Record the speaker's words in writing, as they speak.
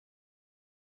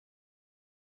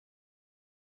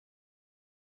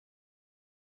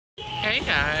Hey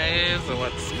guys,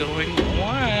 what's going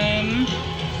on?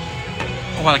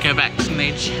 Welcome back to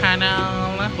my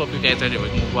channel. Hope you guys are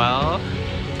doing well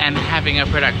and having a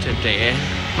productive day.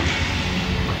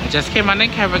 I just came on the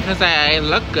camera because I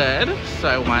look good, so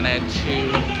I wanted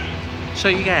to show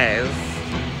you guys,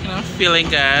 you know, feeling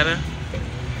good.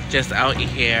 Just out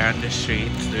here on the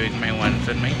streets doing my ones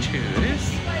and my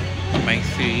twos, my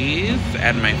threes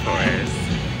and my fours.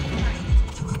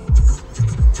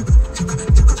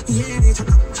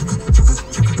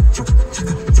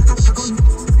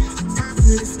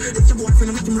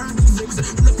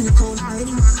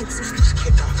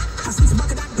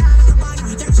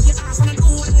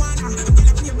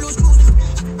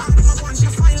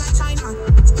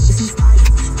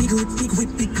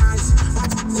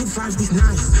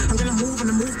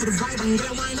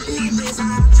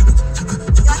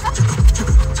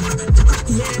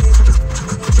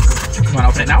 You wanna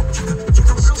open it now?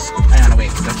 I wanna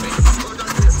wait, just wait.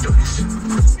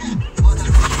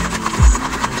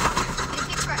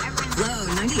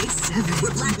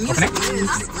 Open it?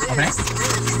 Open it?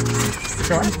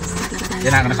 Sure?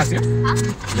 They're not gonna cuss you?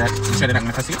 You sure they're not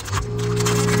gonna cuss you?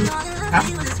 Huh?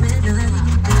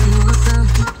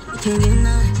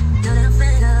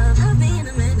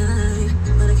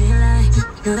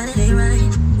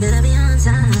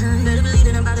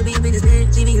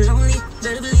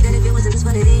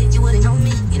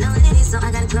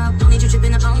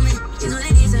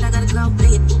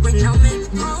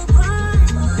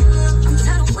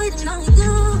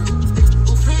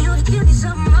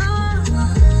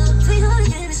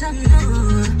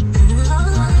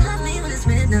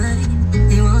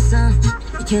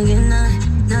 Can't get none,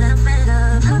 now that I'm fed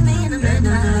up. Put me in the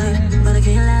midnight, but I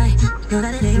can't lie. Know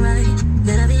that it ain't right,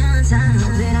 better be on time.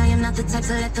 Know that I am not the type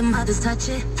to let the mothers touch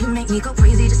it. You make me go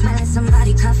crazy, just let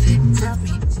somebody cuff it. Tell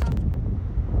me.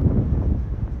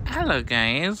 Hello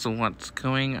guys, what's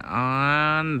going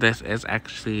on? This is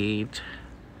actually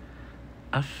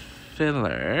a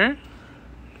filler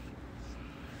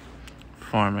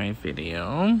for my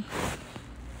video.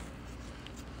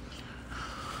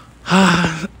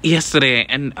 Yesterday I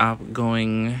ended up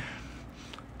going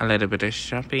a little bit of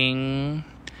shopping,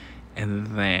 and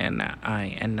then I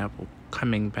ended up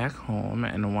coming back home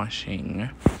and washing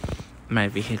my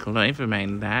vehicle. Don't even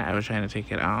mind that, I was trying to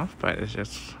take it off, but it's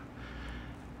just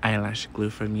eyelash glue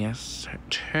from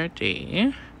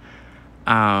yesterday.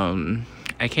 I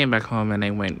came back home and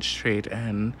I went straight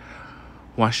and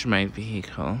washed my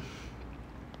vehicle.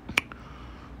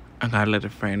 I got a little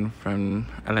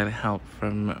help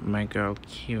from my girl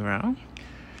Kira.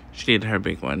 She did her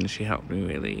big one. She helped me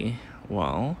really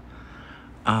well.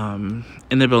 In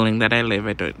the building that I live,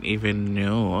 I don't even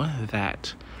know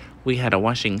that we had a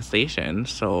washing station,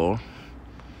 so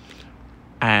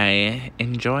I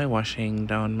enjoy washing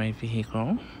down my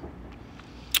vehicle.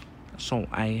 So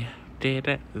I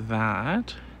did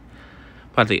that.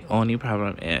 But the only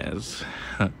problem is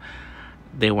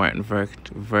they weren't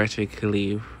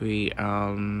vertically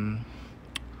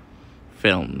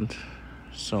filmed,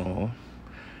 so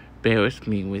bear with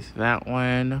me with that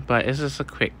one. But it's just a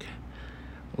quick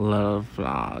little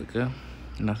vlog,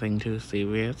 nothing too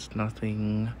serious,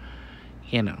 nothing,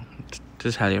 you know, to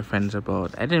tell your friends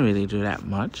about. I didn't really do that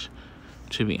much,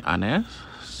 to be honest.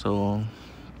 So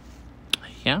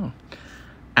yeah,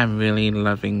 I'm really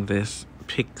loving this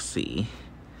Pixie.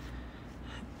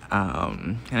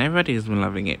 And everybody's been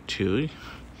loving it too.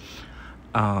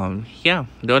 Yeah,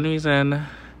 the only reason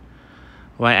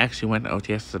why I actually went out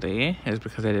yesterday is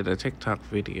because I did a TikTok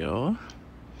video,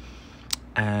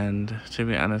 and to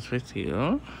be honest with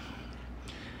you,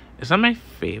 it's not my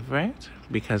favorite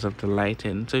because of the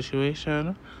lighting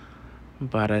situation,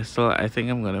 but I think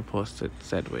I'm gonna post it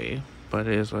said way. But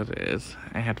it is what it is.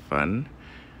 I had fun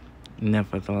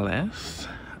nevertheless.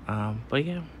 But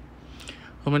yeah,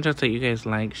 hope that you guys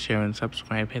like, share, and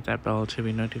subscribe. Hit that bell to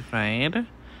be notified.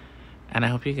 And I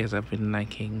hope you guys have been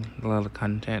liking the little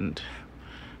content.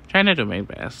 Trying to do my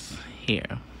best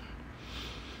here.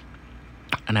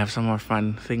 And I have some more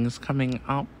fun things coming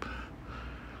up.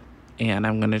 And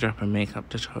I'm going to drop a makeup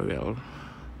tutorial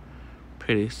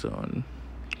pretty soon.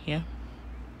 Yeah.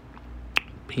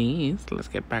 Peace. Let's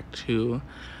get back to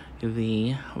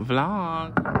the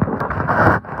vlog.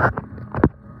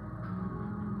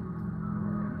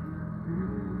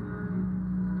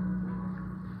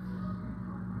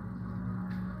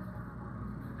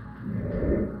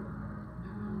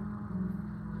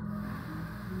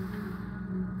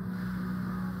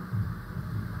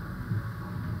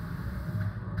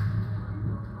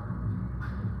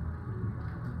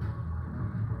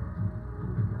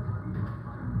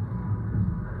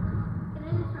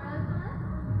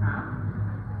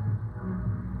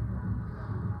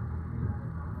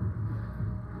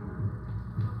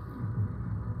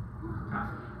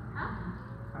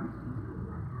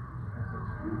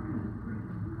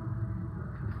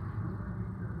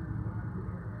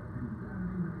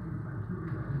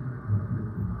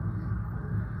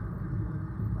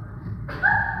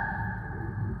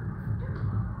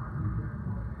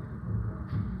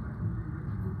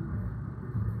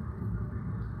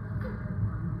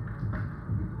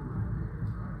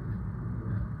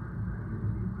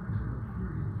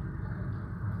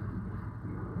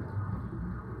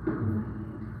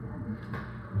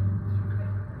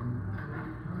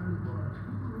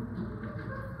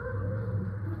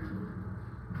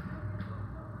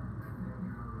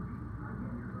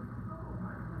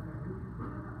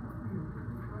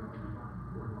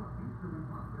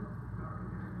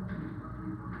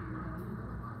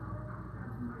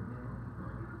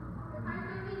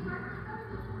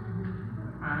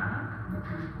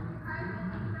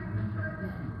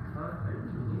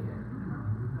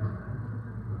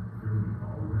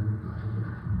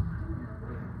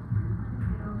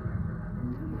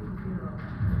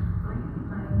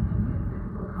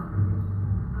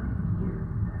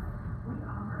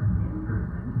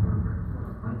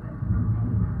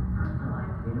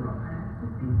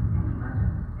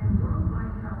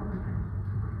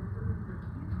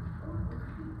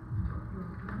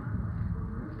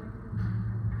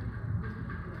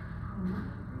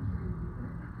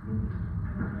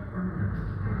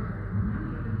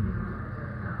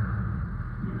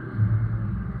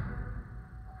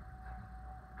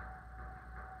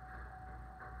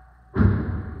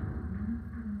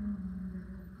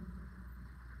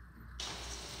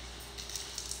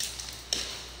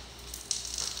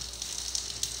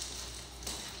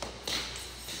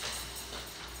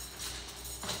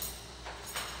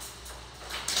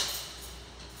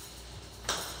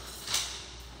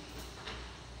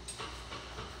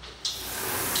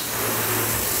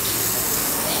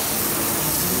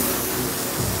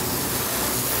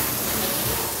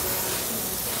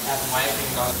 That's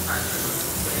wiping on.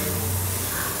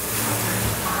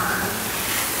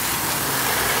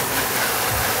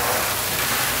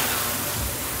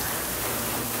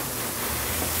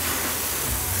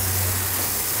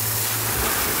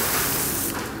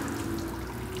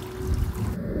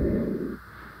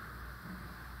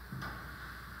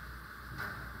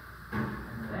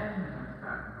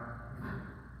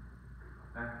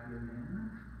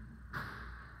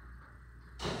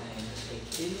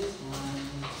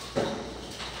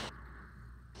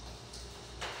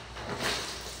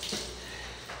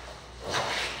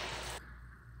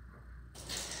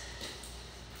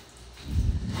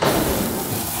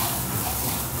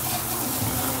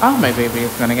 Oh, my baby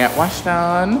is gonna get washed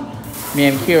down. Me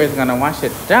and Kira is gonna wash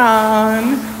it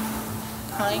down.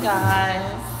 Hi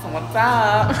guys, what's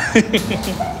up?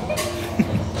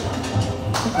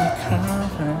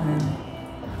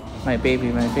 My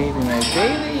baby, my baby, my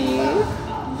baby.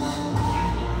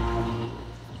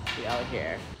 Be out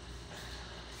here.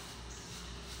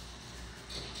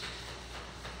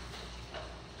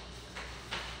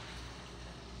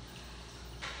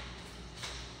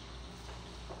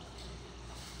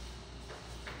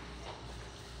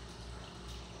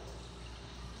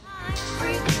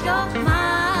 Your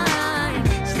mind,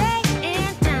 stay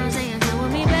in town, stay in town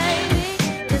with me, baby.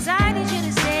 'Cause I need you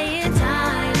to stay in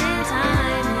time, in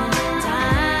time, in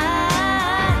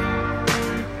time.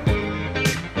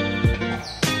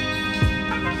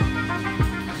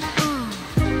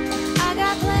 I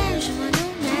got plans for my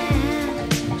new man.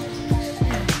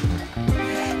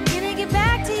 Gonna get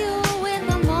back to you in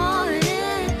the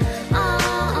morning.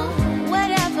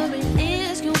 Whatever it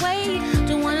is, can wait.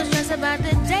 Don't wanna stress about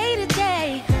the day to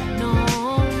day.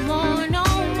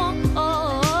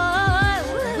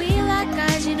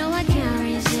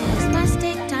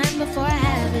 Before I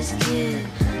have this kid,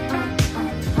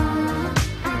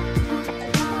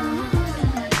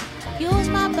 use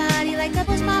my body like a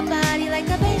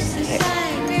basis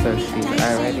line. So she's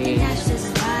already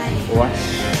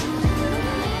washed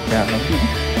down.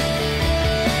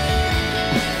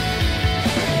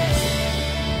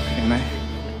 Can I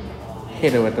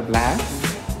hit her with the blast?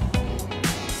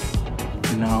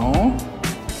 No.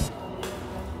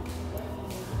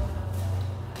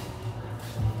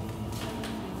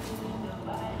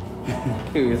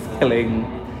 Who is killing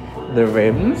the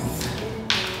rims?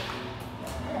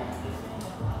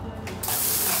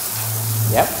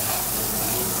 Yep.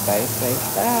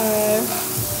 Stay.